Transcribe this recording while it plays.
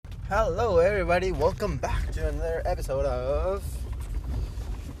Hello everybody, welcome back to another episode of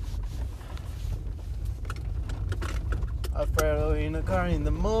Alfredo in the car in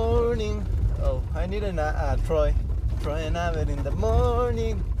the morning. Oh, I need a Troy and Abbott in the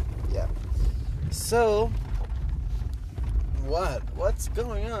morning. Yeah. So, what's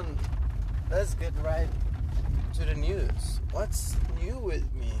going on? Let's get right to the news. What's new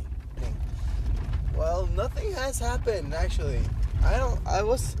with me? Well, nothing has happened actually. I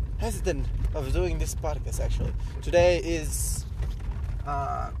was hesitant of doing this podcast actually. Today is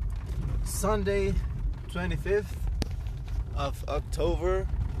Sunday 25th of October.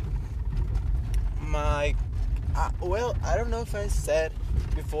 I don't know if I said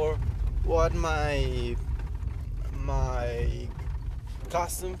before what my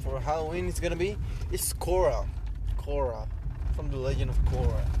costume for Halloween is gonna be. It's Korra from the Legend of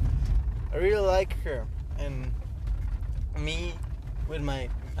Korra. I really like her, and me with my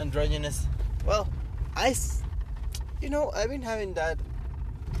androgynous. Well, I've been having that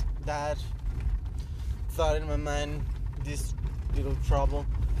thought in my mind, this little trouble.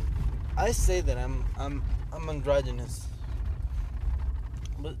 I say that I'm androgynous,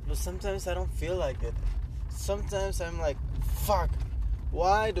 but sometimes I don't feel like it. Sometimes I'm like, fuck,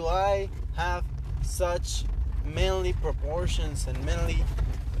 why do I have such manly proportions and manly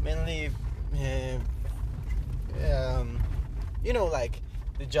like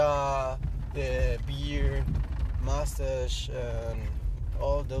the jaw, the beard, mustache, and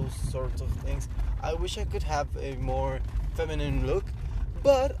all those sorts of things. I wish I could have a more feminine look,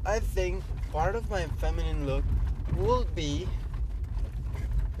 but I think part of my feminine look will be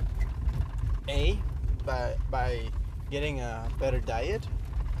by getting a better diet,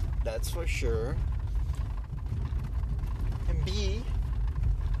 that's for sure, and B,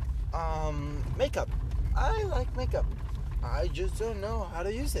 makeup. I like makeup. I just don't know how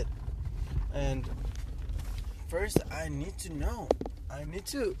to use it. And first I need to know.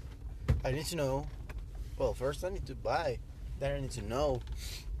 Well, first I need to buy. Then I need to know.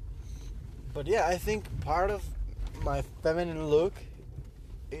 But yeah, I think part of my feminine look,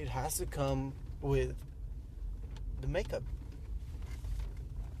 it has to come with the makeup.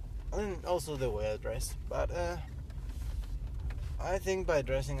 And also the way I dress. But I think by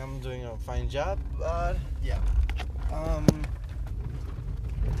dressing I'm doing a fine job. But yeah.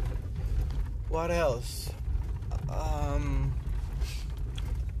 What else?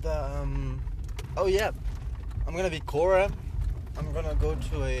 Oh yeah, I'm gonna be Korra. I'm gonna go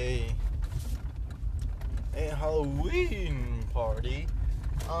to a Halloween party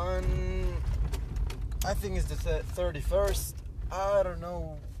on, I think it's the 31st. I don't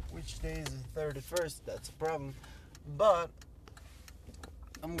know which day is the 31st. That's a problem. But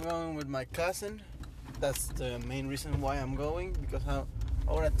I'm going with my cousin. That's the main reason why I'm going, because I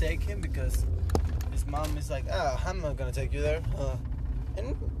want to take him, because his mom is like, I'm not going to take you there.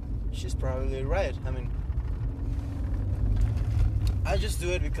 And she's probably right. I mean, I just do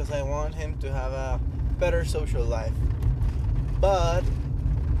it because I want him to have a better social life. But,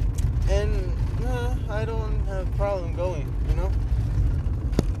 I don't have a problem going,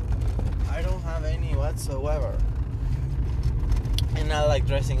 I don't have any whatsoever. And I like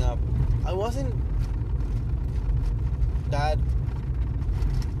dressing up. I wasn't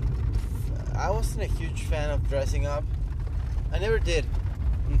a huge fan of dressing up. I never did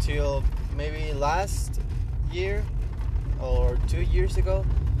until maybe last year or 2 years ago.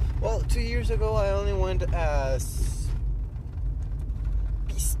 Well, 2 years ago I only went as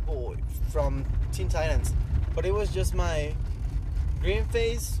Beast Boy from Teen Titans, but it was just my green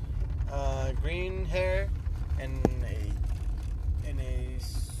face, green hair, and a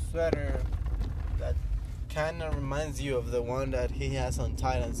sweater that kind of reminds you of the one that he has on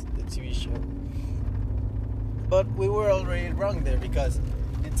Titans, the TV show. But we were already wrong there, because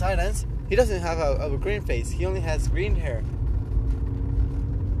in Titans he doesn't have a green face. He only has green hair.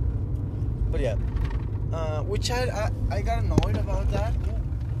 But yeah, which I got annoyed about that.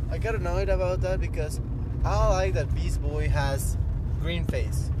 I got annoyed about that because I like that Beast Boy has green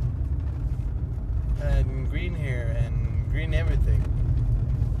face and green hair and green everything.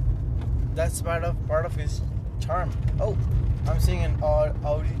 That's part of his charm. Oh, I'm seeing an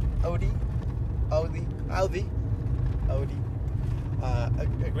Audi.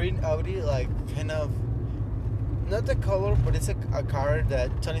 A green Audi, like kind of not the color, but it's a car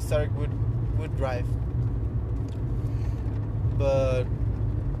that Tony Stark would drive. But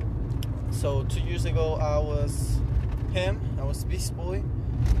so 2 years ago I was Beast Boy.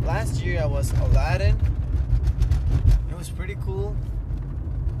 Last year I was Aladdin. It was pretty cool.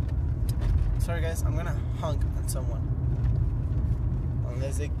 Sorry guys, I'm gonna honk at someone.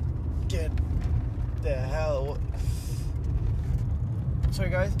 Unless they get the hell. Sorry,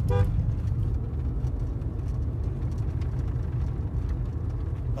 guys.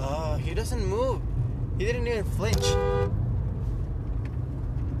 He doesn't move. He didn't even flinch.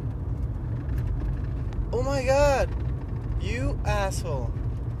 Oh my god! You asshole.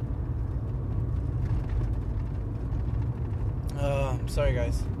 Sorry,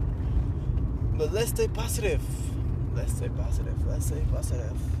 guys. But let's stay positive. Let's stay positive. Let's stay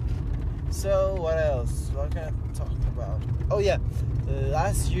positive. So, what else? What can I talk about? Oh, yeah.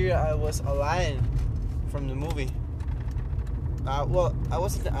 Last year I was Aladdin from the movie. Well, I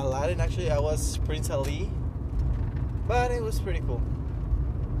wasn't Aladdin actually. I was Prince Ali. But it was pretty cool.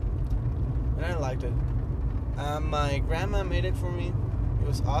 And I liked it. My grandma made it for me. It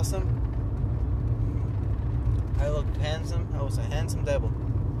was awesome. I looked handsome. I was a handsome devil.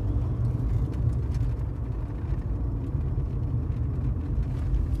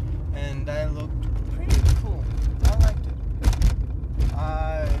 And I looked pretty cool. I liked it.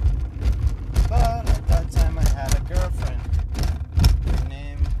 But at that time I had a girlfriend. Her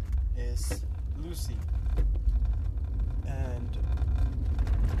name is Lucy. And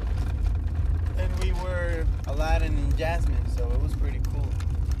we were Aladdin and Jasmine, so it was pretty cool.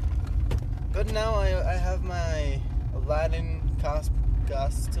 But now I have my Aladdin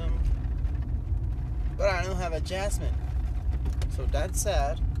costume, but I don't have a Jasmine, so that's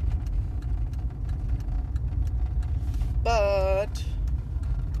sad. But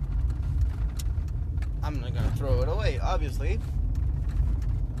I'm not gonna throw it away, obviously.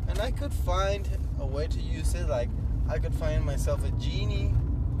 And I could find a way to use it, like I could find myself a genie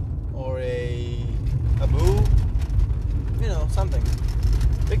or a moo, something.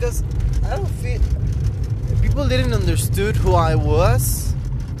 Because I don't feel people didn't understood who I was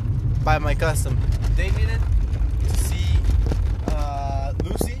by my costume. They needed to see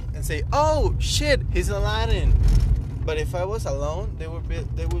Lucy and say, "Oh shit, he's Aladdin." But if I was alone, they would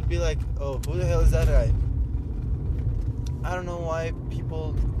be like, "Oh, who the hell is that guy?" I don't know why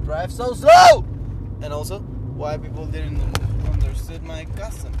people drive so slow, and also why people didn't understood my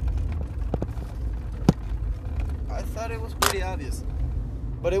costume. I thought it was pretty obvious.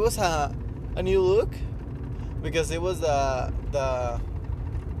 But it was a new look, because it was the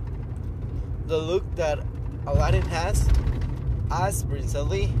look that Aladdin has as Prince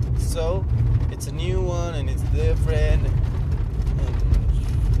Ali. So it's a new one and it's different.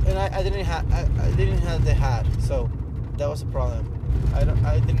 And I didn't have the hat, so that was a problem.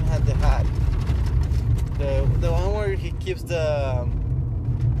 I didn't have the hat. The one where he keeps the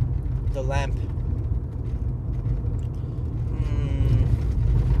lamp.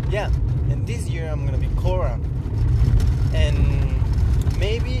 Yeah, and this year I'm gonna be Korra. And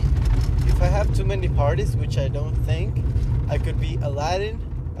maybe if I have too many parties, which I don't think, I could be Aladdin,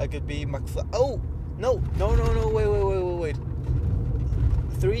 I could be McFly. Oh, no, wait.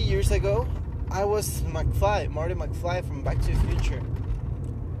 3 years ago, I was Marty McFly from Back to the Future.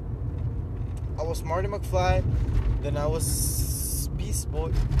 I was Marty McFly, then I was Beast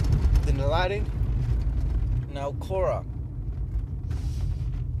Boy, then Aladdin, now Korra.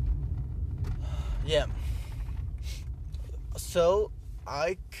 Yeah. So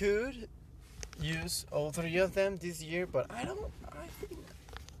I could use all three of them this year, but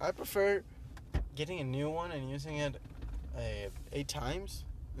I prefer getting a new one and using it 8 times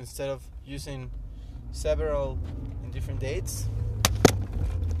instead of using several in different dates.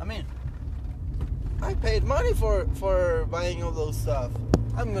 I mean, I paid money for buying all those stuff.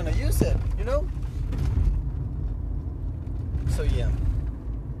 I'm gonna use it, So yeah.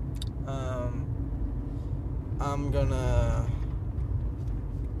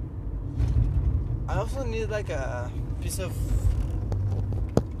 I also need like a piece of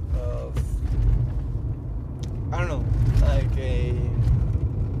I don't know,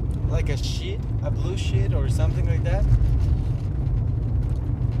 like a sheet, a blue sheet or something like that,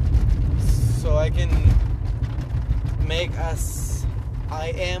 so I can make as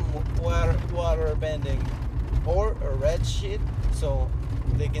I am water bending, or a red sheet so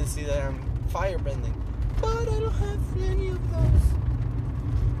they can see that I'm fire bending. But I don't have any of those.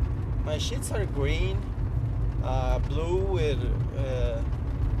 My sheets are green, blue with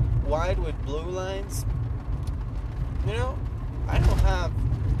white with blue lines. I don't have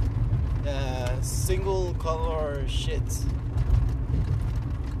single color sheets.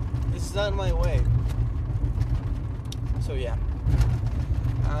 It's not my way. So yeah.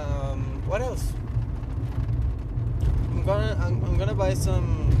 What else? I'm gonna buy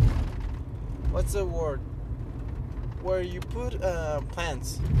some. What's the word? Where you put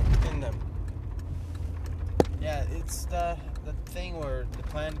plants in them. Yeah, it's the thing where the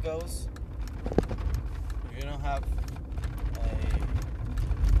plant goes. If you don't have a,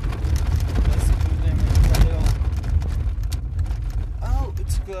 let's put them in a little. Oh,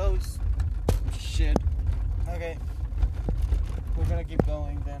 it's closed. Shit. Okay, we're gonna keep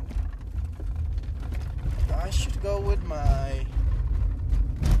going then. I should go with my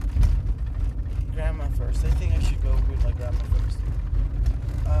grandma first. I think I should go with my grandma first.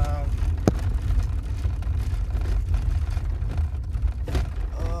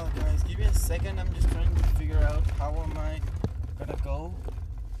 Oh, guys, give me a second. I'm just trying to figure out how am I gonna go,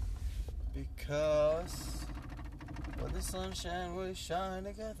 because when the sunshine will shine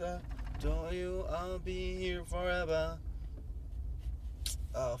together, don't you? I'll be here forever.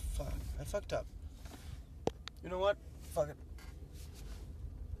 Oh fuck! I fucked up. You know what? Fuck it.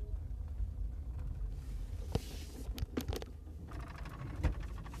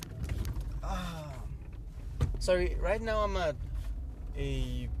 Sorry, right now I'm at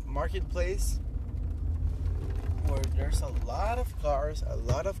a marketplace where there's a lot of cars,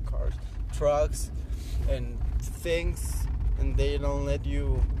 trucks and things, and they don't let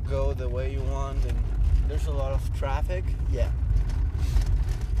you go the way you want, and there's a lot of traffic. Yeah.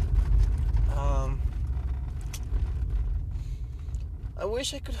 I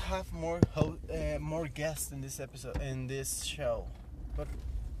wish I could have more guests in this episode, in this show, but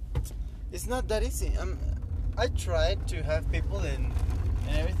it's not that easy. I tried to have people and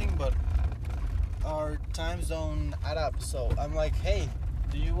everything, but our times don't add up. So I'm like, hey,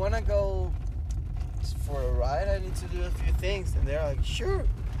 do you want to go for a ride? I need to do a few things. And they're like, sure.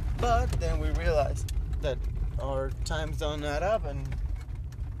 But then we realized that our times don't add up, and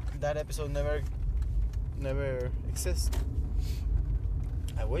that episode never exists.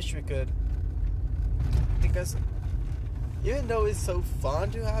 I wish we could, because even though it's so fun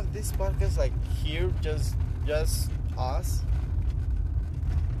to have this podcast like here, just us,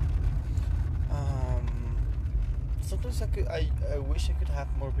 sometimes I wish I could have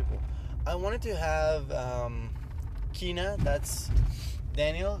more people. I wanted to have Kina, that's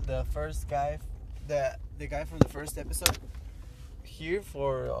Daniel, the first guy, the guy from the first episode, here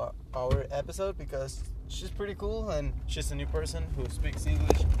for our episode, because she's pretty cool and she's a new person who speaks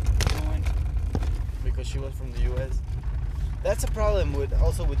English fluent because she was from the US. That's a problem with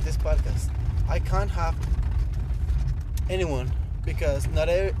this podcast. I can't have anyone because not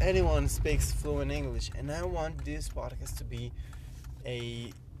anyone speaks fluent English, and I want this podcast to be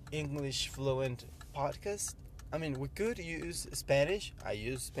a English fluent podcast. I mean, we could use Spanish. I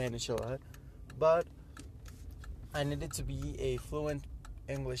use Spanish a lot, but I need it to be a fluent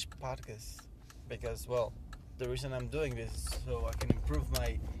English podcast because, well, the reason I'm doing this is so I can improve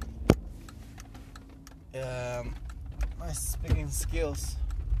my my speaking skills.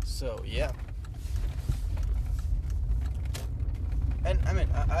 So yeah. And I mean,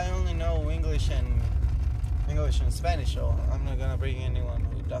 I only know English and Spanish, so I'm not gonna bring anyone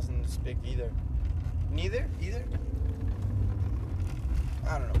who doesn't speak either. Either?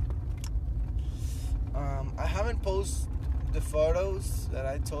 I don't know. I haven't posted the photos that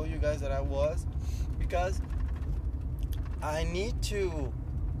I told you guys that I was, because I need to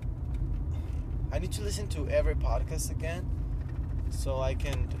listen to every podcast again, so I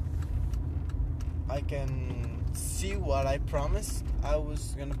can see what I promised I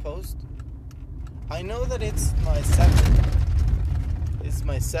was gonna post. I know that it's my septum.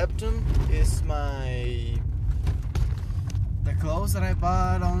 It's the clothes that I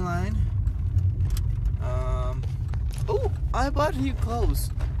bought online. I bought new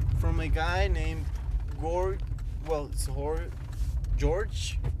clothes from a guy named Jorge.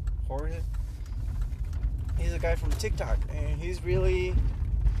 He's a guy from TikTok, and he's really,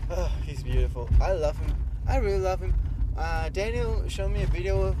 he's beautiful. I love him. I really love him. Daniel showed me a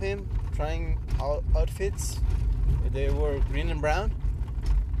video of him trying outfits. They were green and brown,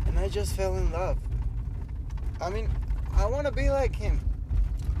 and I just fell in love. I mean, I want to be like him.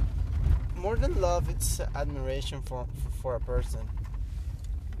 More than love, it's admiration for a person,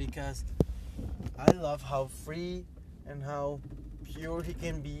 because I love how free and how pure he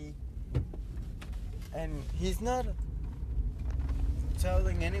can be, and he's not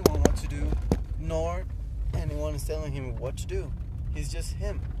telling anyone what to do, nor anyone is telling him what to do. He's just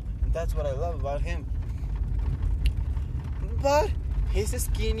him, and that's what I love about him. But he's a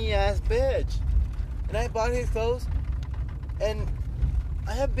skinny ass bitch, and I bought his clothes, and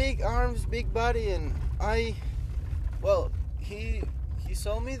I have big arms, big body, and he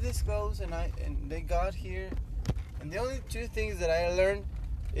sold me these clothes, and they got here, and the only two things that I learned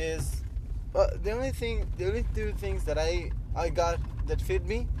is the only two things that I got that fit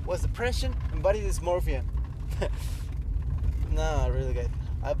me was depression and body dysmorphia. No, really, guys.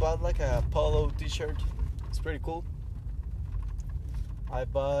 I bought like a polo t-shirt. It's pretty cool. I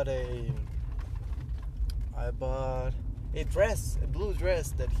bought a dress, a blue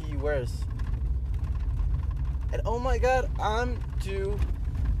dress that he wears. And oh my god,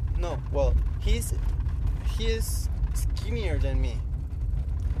 he's skinnier than me.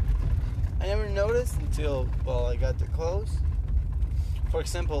 I never noticed until, I got the clothes. For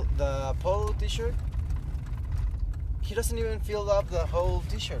example, the polo t-shirt, he doesn't even fill up the whole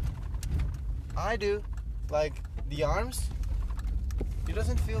t-shirt. I do. Like the arms, he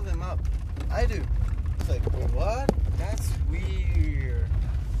doesn't fill them up. I do. It's like, what? That's weird.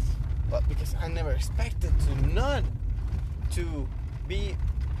 But because I never expected to be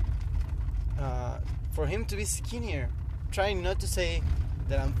for him to be skinnier. Trying not to say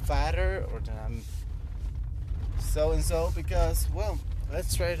that I'm fatter or that I'm so and so, because, well,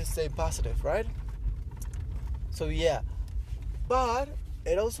 let's try to stay positive, right? So yeah, but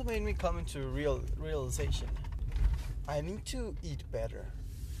it also made me come into realization. I need to eat better.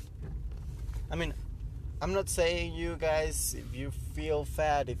 I mean, I'm not saying you guys, if you feel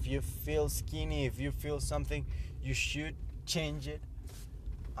fat, if you feel skinny, if you feel something, you should change it.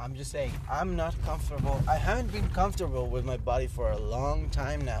 I'm just saying, I'm not comfortable. I haven't been comfortable with my body for a long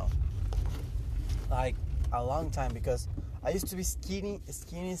time now. Like, a long time, because I used to be skinny,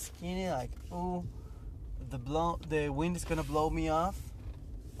 like, oh, the wind is gonna blow me off.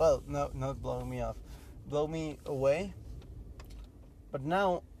 Well, no, not blow me off. Blow me away. But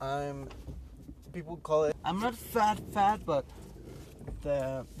now people call it, I'm not fat, but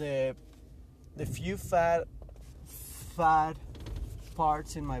the few fat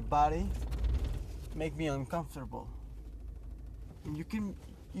parts in my body make me uncomfortable. And you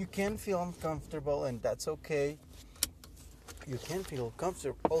can feel uncomfortable, and that's okay. You can feel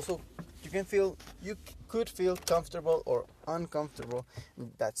comfortable. Also, you could feel comfortable or uncomfortable.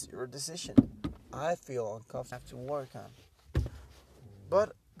 That's your decision. I feel uncomfortable. I have to work on.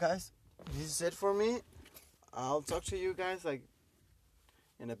 But guys, this is it for me. I'll talk to you guys like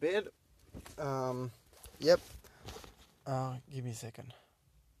in a bit. Yep. Give me a second.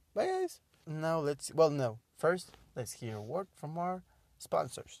 Bye, guys. Now first let's hear a word from our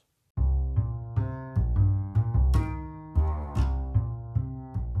sponsors.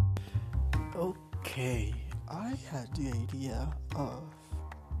 Okay, I had the idea of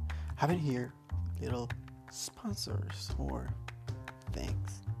having here little sponsors or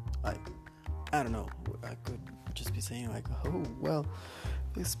things. Like, I don't know, I could just be saying like, oh, well,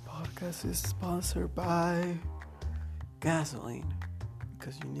 this podcast is sponsored by gasoline,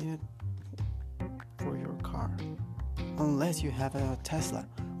 because you need it for your car. Unless you have a Tesla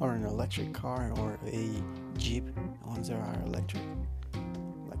or an electric car or a Jeep, the ones that are electric,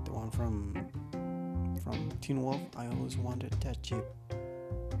 like the one from Teen Wolf. I always wanted that Jeep.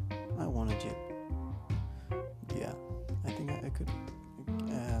 I want a Jeep. Yeah, I think I could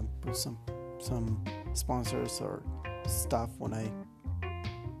put some sponsors or stuff when I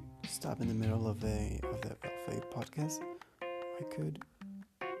stop in the middle of a podcast. I could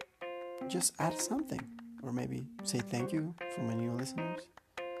just add something, or maybe say thank you for my new listeners.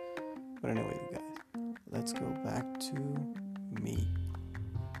 But anyway, you guys, let's go back to me.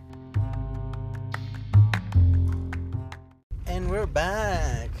 And we're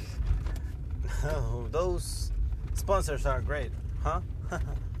back. Oh, those sponsors are great, huh?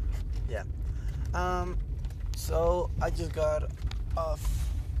 Yeah. So I just got off,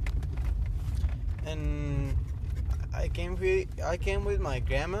 and I came with my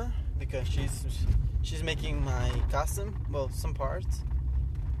grandma because she's making my costume. Well, some parts.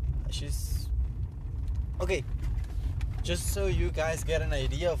 She's okay. Just so you guys get an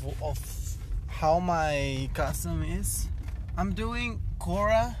idea of how my costume is, I'm doing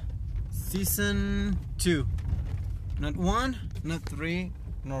Korra season 2. Not 1, not 3,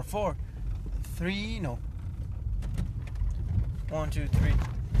 nor 4. 3, no. 1, 2, 3.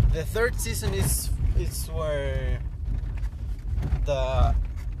 The third season is where the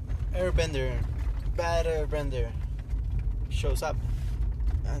bad airbender shows up.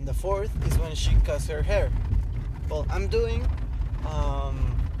 And the fourth is when she cuts her hair. Well, I'm doing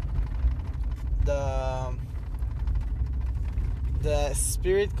the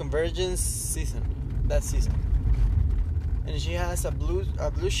Spirit Convergence season. That season. And she has a blue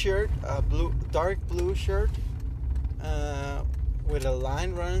shirt, dark blue shirt, with a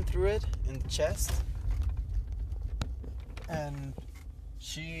line running through it in the chest. And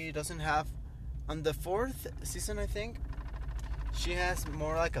she doesn't have, on the fourth season, I think, she has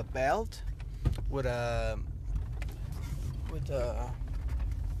more like a belt with a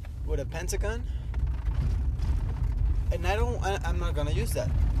pentagon. And I'm not gonna use that.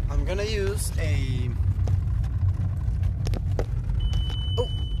 I'm gonna use a...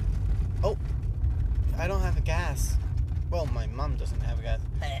 Oh, I don't have a gas. Well, my mom doesn't have a gas.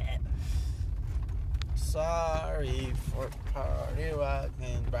 Sorry for party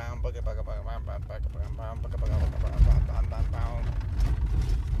rocking.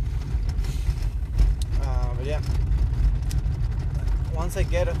 But yeah, once I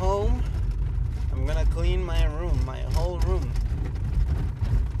get home, I'm gonna clean my room, my whole room.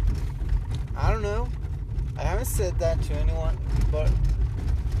 I don't know. I haven't said that to anyone, but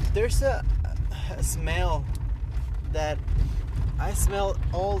there's a smell that I smell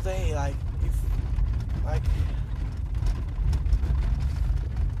all day. Like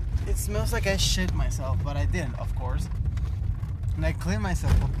it smells like I shit myself, but I didn't, of course. And I clean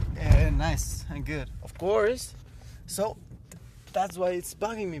myself up, nice and good, of course. So that's why it's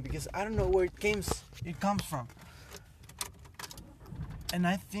bugging me, because I don't know where it comes from. And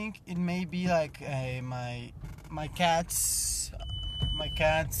I think it may be like my cat's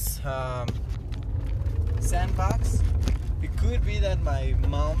sandbox. It could be that my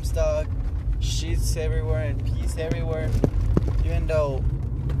mom's dog shits everywhere and pees everywhere, even though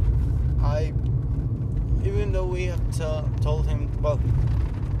we have told him, well,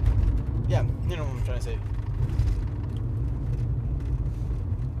 yeah, you know what I'm trying to say.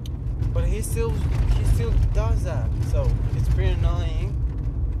 But he still does that, so it's pretty annoying.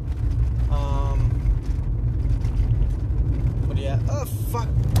 But yeah, oh fuck,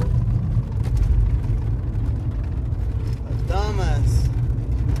 a dumbass,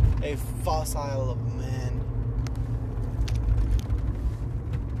 a fossil of a man.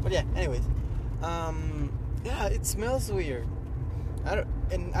 But yeah, anyways, yeah, it smells weird. I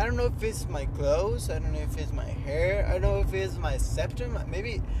don't know if it's my clothes. I don't know if it's my hair. I don't know if it's my septum.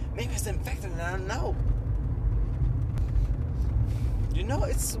 Maybe it's infected and I don't know. You know,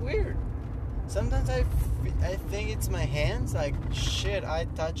 it's weird. Sometimes I think it's my hands. Like, shit, I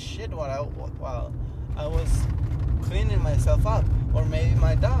touched shit while I was cleaning myself up. Or maybe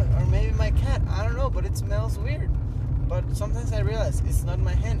my dog. Or maybe my cat. I don't know, but it smells weird. But sometimes I realize it's not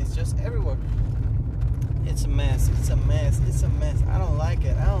my hand. It's just everywhere. It's a mess. I don't like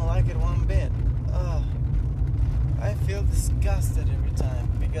it one bit. Ugh. I feel disgusted every time,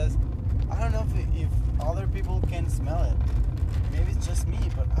 because I don't know if other people can smell it. Maybe it's just me,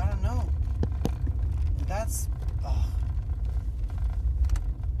 but I don't know. That's...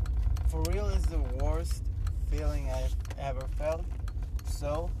 for real, is the worst feeling I've ever felt.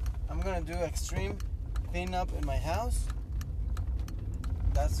 So I'm gonna do extreme cleanup in my house.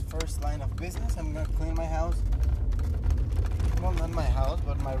 That's the first line of business. I'm gonna clean my house. Well, not my house,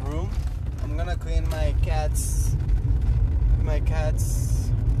 but my room. I'm gonna clean my cat's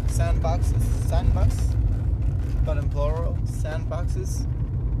sandbox, but in plural, sandboxes.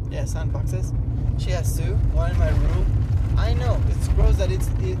 Yeah, sandboxes. She has two. One in my room. I know it's gross that it's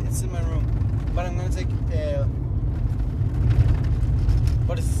in my room, but I'm gonna take.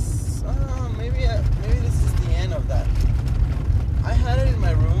 But it's maybe this is the end of that. I had it in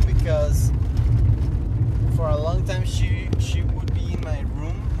my room because for a long time she would be in my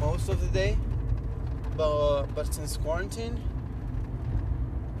room most of the day, but since quarantine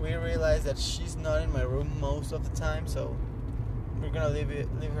we realized that she's not in my room most of the time, so we're gonna leave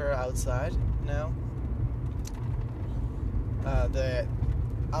her outside now. The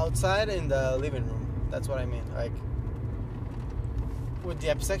outside in the living room. That's what I mean. Like, with the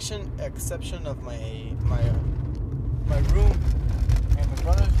exception of my room and my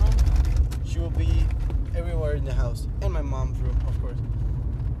brother's room, she will be everywhere in the house, and my mom's room, of course.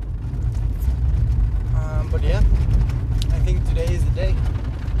 But yeah, I think today is the day.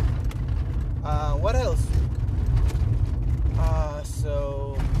 What else?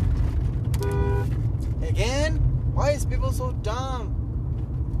 So again, why is people so dumb?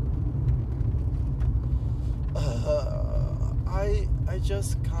 I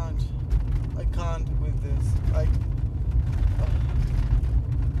just can't. I can't with this. Like,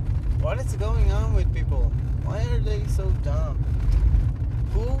 what is going on with people? Why are they so dumb?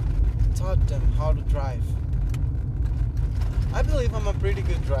 Who taught them how to drive? I believe I'm a pretty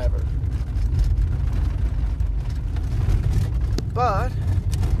good driver. But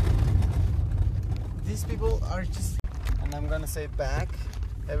these people are just... And I'm gonna say back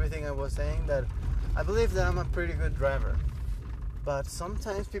everything I was saying, that I believe that I'm a pretty good driver. But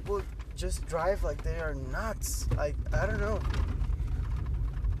sometimes people just drive like they are nuts. Like, I don't know.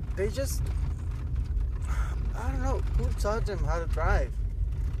 They just... I don't know. Who taught them how to drive?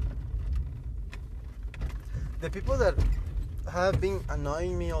 The people that have been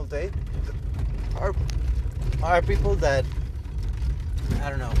annoying me all day are are people that, I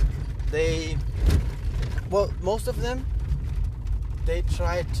don't know, most of them, they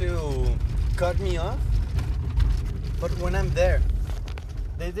try to cut me off, but when I'm there,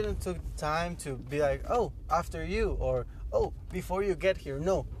 they didn't took time to be like, oh, after you, or oh, before you get here.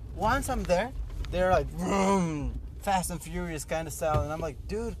 No, once I'm there, they're like, vroom, Fast and Furious kind of style, and I'm like,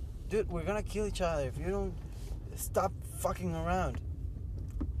 dude, we're gonna kill each other if you don't stop fucking around.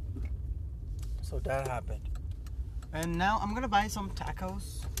 So that happened. And now I'm gonna buy some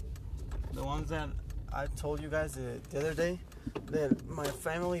tacos, the ones that I told you guys the other day that my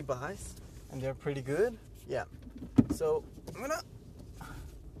family buys, and they're pretty good. Yeah. So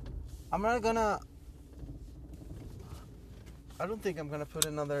I'm not gonna. I don't think I'm gonna put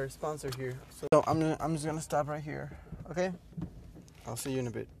another sponsor here. So I'm just gonna stop right here. Okay. I'll see you in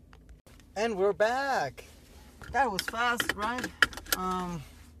a bit. And we're back. That was fast, right?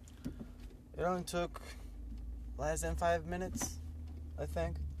 It only took less than 5 minutes, I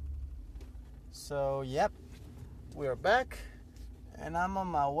think. So, yep, we're back, and I'm on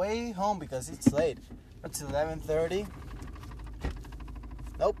my way home because it's late. It's 11:30.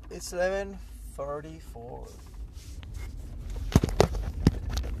 Nope, it's 11:44.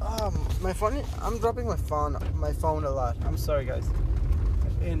 My phone. I'm dropping my phone a lot. I'm sorry, guys,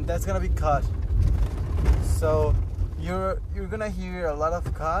 and that's gonna be cut. So you're gonna hear a lot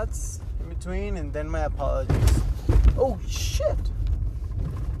of cuts in between, and then my apologies. Oh shit!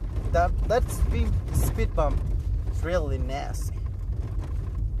 That speed bump is really nasty.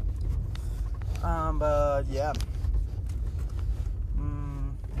 But yeah.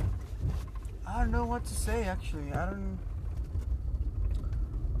 I don't know what to say actually. I don't.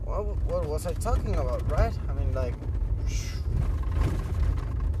 What was I talking about, right? I mean, like.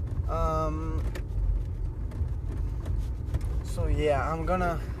 So yeah, I'm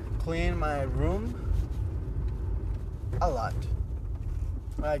gonna clean my room a lot.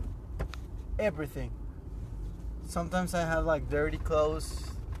 Like everything. Sometimes I have like dirty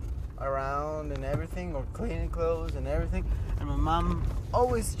clothes around and everything, or cleaning clothes and everything. And my mom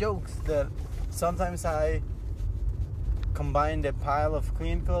always jokes that sometimes I combine the pile of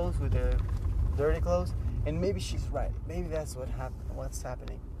clean clothes with the dirty clothes, and maybe she's right. Maybe that's what's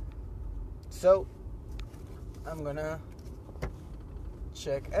happening. So I'm gonna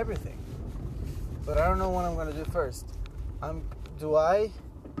check everything, but I don't know what I'm gonna do first. Do I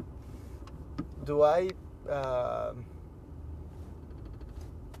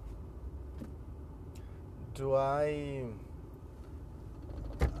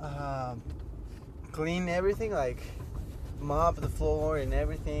clean everything, like mop the floor and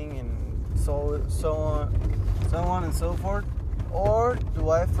everything, and so on and so forth, or do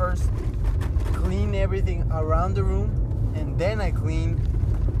I first clean everything around the room and then I clean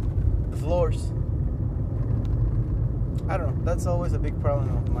the floors? I don't know. That's always a big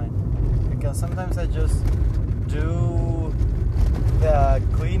problem of mine, because sometimes I just do the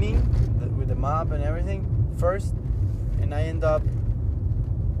cleaning with the mop and everything first, and I end up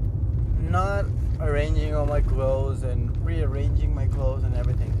not arranging all my clothes and rearranging my clothes and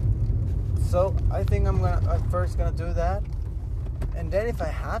everything. So I think I'm first gonna do that, and then if I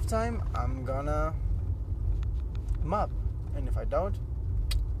have time, I'm gonna mop. And if I don't,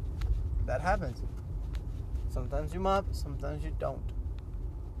 that happens. Sometimes you mop, sometimes you don't.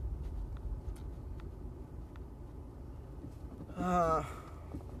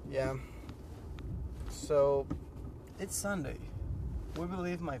 Yeah. So it's Sunday. We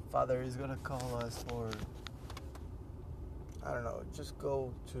believe my father is gonna call us for, I don't know, just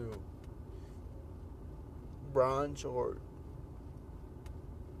go to brunch or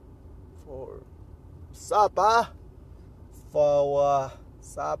for supper. For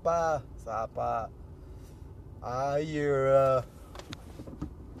supper. You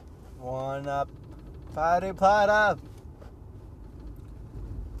wanna party up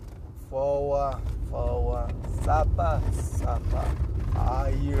for supper.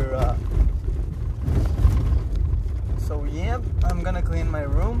 So yeah, I'm gonna clean my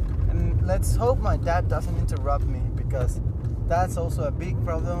room, and let's hope my dad doesn't interrupt me, because that's also a big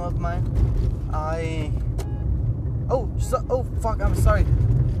problem of mine. Oh fuck, I'm sorry.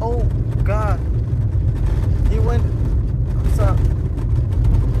 Oh god. He went. I'm sorry.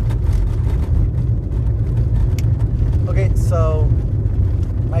 Okay, so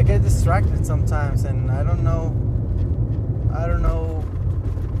I get distracted sometimes, and I don't know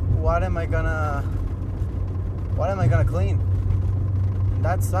what am I gonna clean.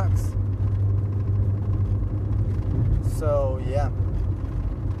 That sucks. So yeah.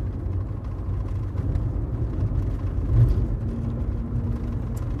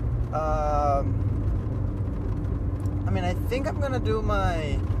 mean, I think I'm gonna do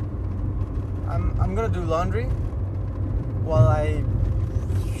my. I'm gonna do laundry while I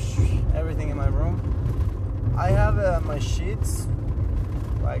everything in my room. I have my sheets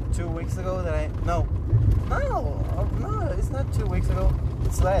like 2 weeks ago that no, it's not 2 weeks ago.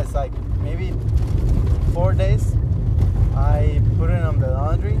 It's less, like maybe 4 days. I put it on the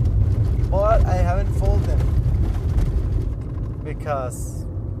laundry, but I haven't folded them because,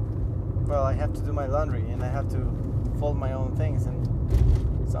 well, I have to do my laundry and I have to fold my own things, and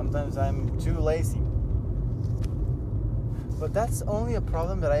sometimes I'm too lazy. But that's only a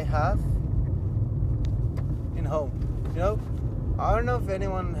problem that I have in home. You know, I don't know if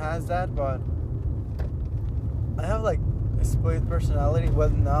anyone has that, but I have like a split personality. Well,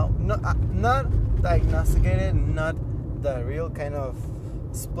 not diagnosticated, not the real kind of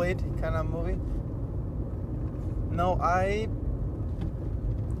split kind of movie. No, I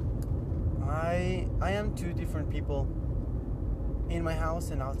am two different people in my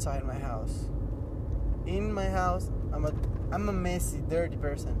house and outside my house. In my house, I'm a messy, dirty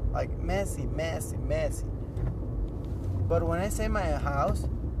person. Like messy. But when I say my house,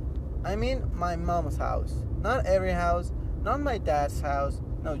 I mean my mom's house. Not every house, not my dad's house.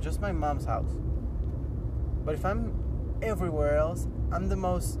 No, just my mom's house. But if I'm everywhere else, I'm the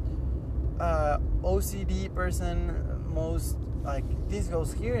most OCD person, most like this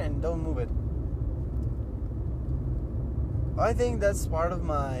goes here and don't move it. I think that's part of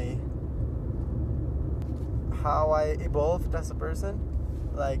my how I evolved as a person.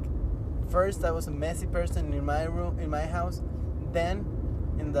 Like first I was a messy person in my room, in my house. Then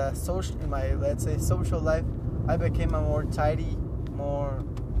in my, let's say, social life, I became a more tidy, more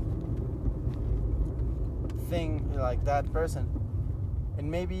thing like that person.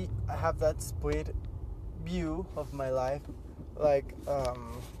 And maybe I have that split view of my life, like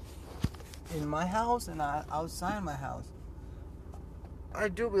in my house and outside my house. I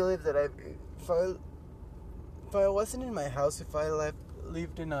do believe that if I wasn't in my house, if I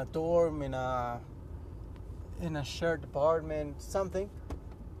lived in a dorm, in a shared apartment, something,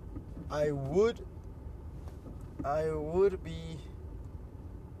 I would be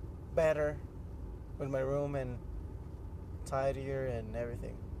better with my room and tidier and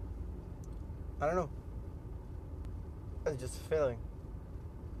everything. I don't know. It's just a feeling.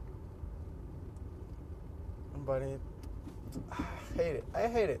 But I hate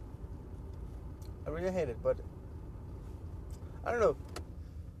it. I really hate it, but I don't know.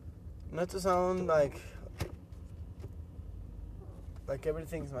 Not to sound like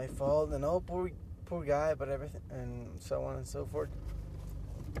everything's my fault and poor guy, but everything and so on and so forth.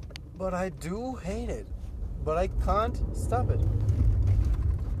 But I do hate it. But I can't stop it.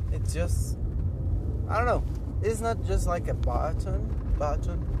 It's just, I don't know. It's not just like a button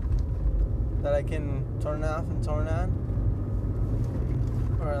that I can turn off and turn on.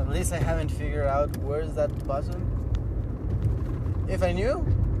 Or at least I haven't figured out where's that button. If I knew,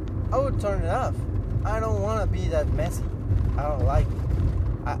 I would turn it off. I don't want to be that messy. I don't like it.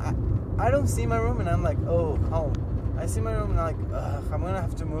 I don't see my room and I'm like, oh, home. I see my room and I'm like, ugh, I'm gonna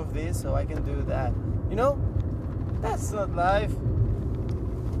have to move this so I can do that. You know, that's not life.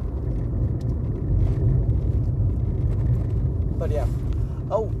 But yeah.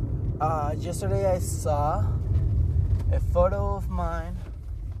 Oh, yesterday I saw a photo of mine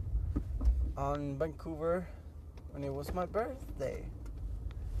on Vancouver when it was my birthday,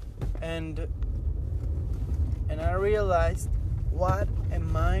 and I realized, what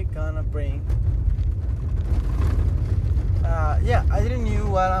am I gonna bring? I didn't knew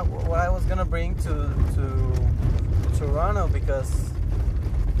what I was gonna bring to Toronto because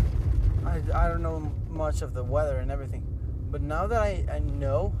I don't know much of the weather and everything. But now that I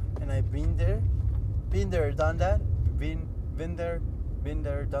know, and I've been there, done that, been there,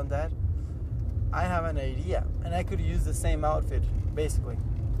 done that, I have an idea, and I could use the same outfit basically.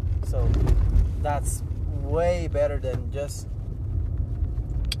 So that's way better than just,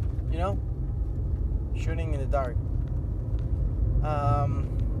 you know, shooting in the dark.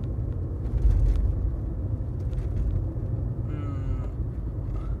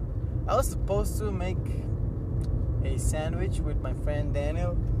 I was supposed to make a sandwich with my friend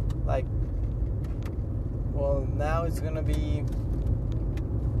Daniel. Like, well, now it's gonna be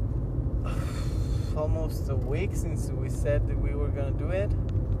almost a week since we said that we were gonna do it.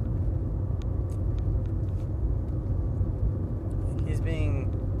 He's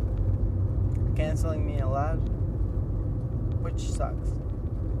been canceling me a lot, which sucks.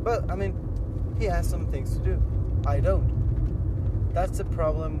 But I mean, he has some things to do. I don't. That's the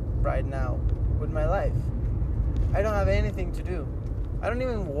problem right now with my life. I don't have anything to do. I don't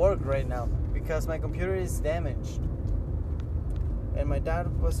even work right now because my computer is damaged. and my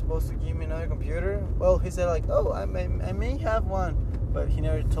dad was supposed to give me another computer. Well, he said like, oh, I may have one, but he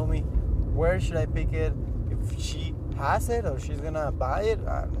never told me where should I pick it, if she has it or she's gonna buy it.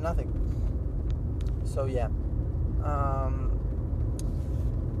 Nothing. So yeah,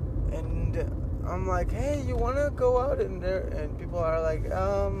 and I'm like, hey, you wanna go out in there? And people are like,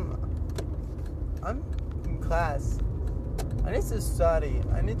 I'm in class. I need to study.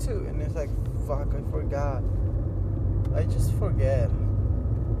 I need to, and it's like, fuck, I forgot. I just forget.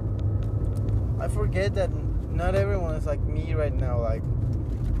 I forget that not everyone is like me right now, like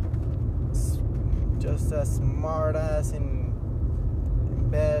just a smart ass in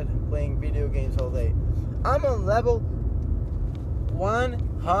bed playing video games all day. I'm on level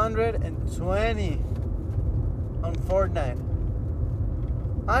 120 on Fortnite.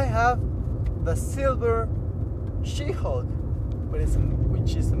 I have the silver She-Hulk,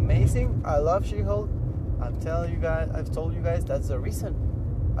 which is amazing. I love She-Hulk. I've told you guys that's the reason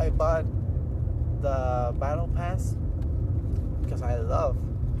I bought the battle pass, because I love.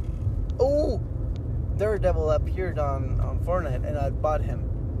 Oh, Daredevil appeared on Fortnite, and I bought him.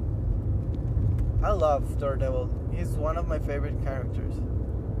 I love Daredevil. He's one of my favorite characters.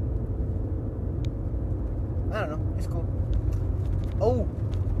 I don't know. He's cool. Oh,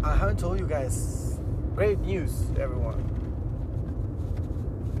 I haven't told you guys. Great news, everyone.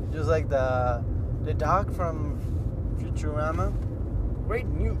 Just like the dog from Futurama. Great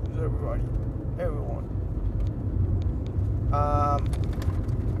news, everybody. Everyone.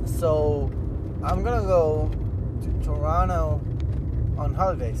 So I'm gonna go to Toronto on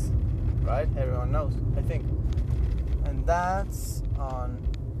holidays, right? Everyone knows, I think. And that's on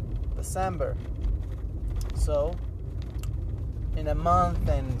December. So in a month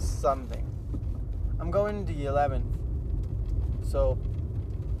and something. I'm going the 11th. So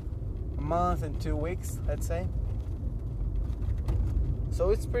a month and 2 weeks, let's say. So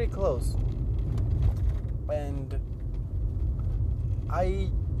it's pretty close. And I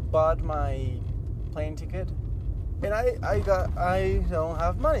bought my plane ticket, and I don't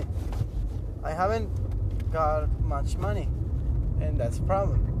have money. I haven't got much money, and that's a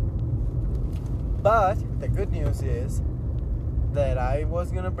problem. But the good news is that I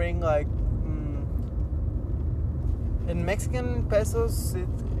was gonna bring like in Mexican pesos,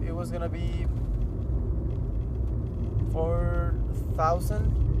 it was gonna be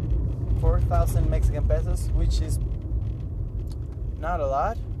 4,000 Mexican pesos, which is not a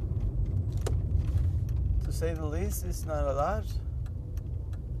lot. To say the least, it's not a lot.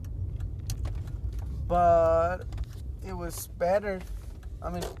 But it was better. I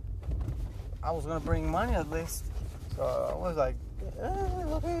mean, I was gonna bring money at least. So I was like,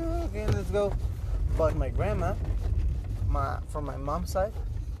 okay, let's go. But my grandma, from my mom's side,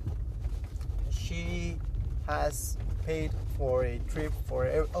 she has paid for a trip for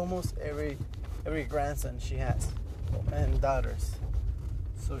almost every grandson she has and daughters.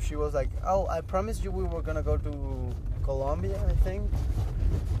 So she was like, oh, I promised you we were gonna go to Colombia, I think,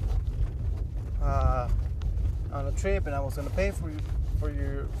 on a trip, and I was gonna pay for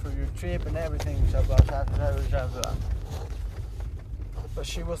your trip and everything, blah blah blah blah blah blah. But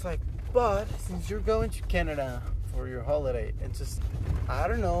she was like, but since you're going to Canada for your holiday, and just I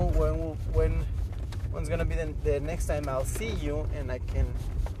don't know when's gonna be the next time I'll see you, and I can,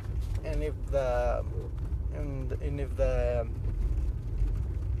 and if the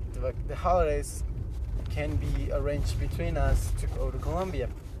holidays can be arranged between us to go to Colombia.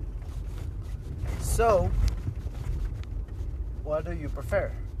 So, what do you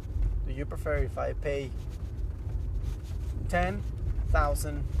prefer? Do you prefer if I pay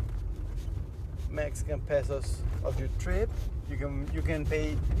 10,000 Mexican pesos of your trip? You can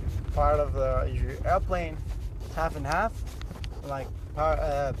pay part of your airplane, half and half, like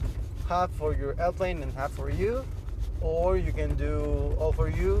half for your airplane and half for you, or you can do all for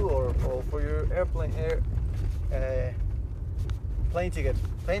you or all for your plane ticket.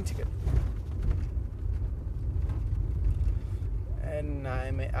 And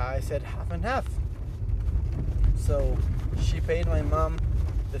I said half and half. So she paid my mom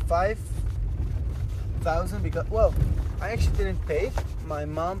the 5,000 because, well, I actually didn't pay. My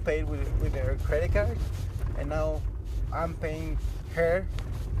mom paid with her credit card, and now I'm paying her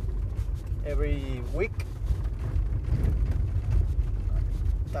every week.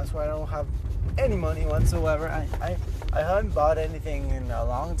 That's why I don't have any money whatsoever. I haven't bought anything in a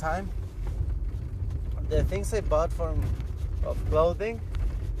long time. The things I bought of clothing,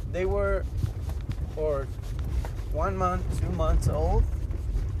 they were for 1 month, 2 months old.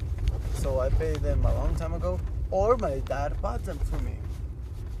 So I paid them a long time ago, or my dad bought them for me,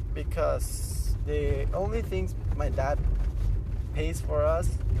 because the only things my dad pays for us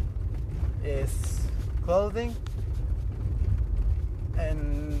is clothing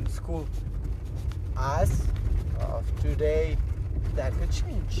and school. As of today, that could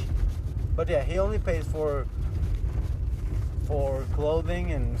change. But yeah, he only pays for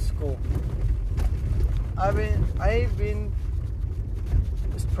clothing and school. I've been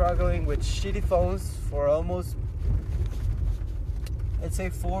struggling with shitty phones for almost, let's say,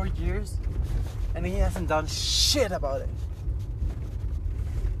 4 years, and he hasn't done shit about it.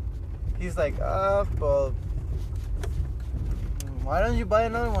 He's like, well, why don't you buy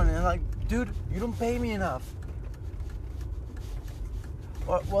another one? And I'm like, dude, you don't pay me enough.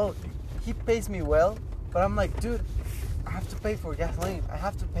 Well, he pays me well, but I'm like, dude, I have to pay for gasoline. I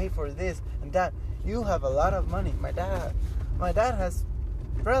have to pay for this and that. You have a lot of money. My dad has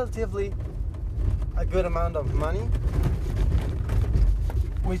relatively a good amount of money,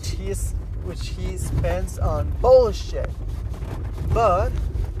 which he spends on bullshit. But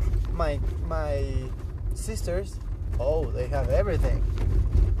my sisters, oh, they have everything.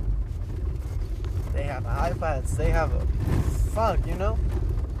 They have iPads. They have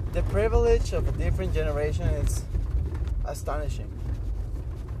the privilege of a different generation is astonishing.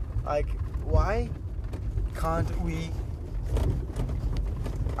 Like, why can't we?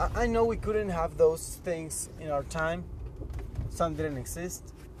 I know we couldn't have those things in our time. Some didn't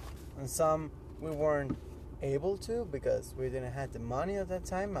exist, and some we weren't able to because we didn't have the money at that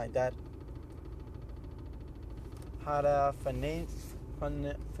time. My dad had a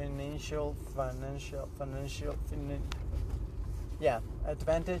financial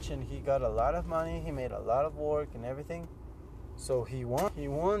advantage, and he got a lot of money. He made a lot of work and everything, so he won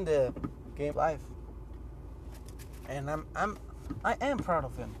the game of life, and I am proud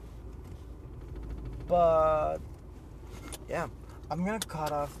of him. But yeah, I'm gonna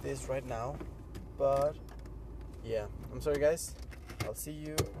cut off this right now. But yeah, I'm sorry guys. I'll see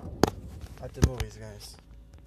you at the movies, guys.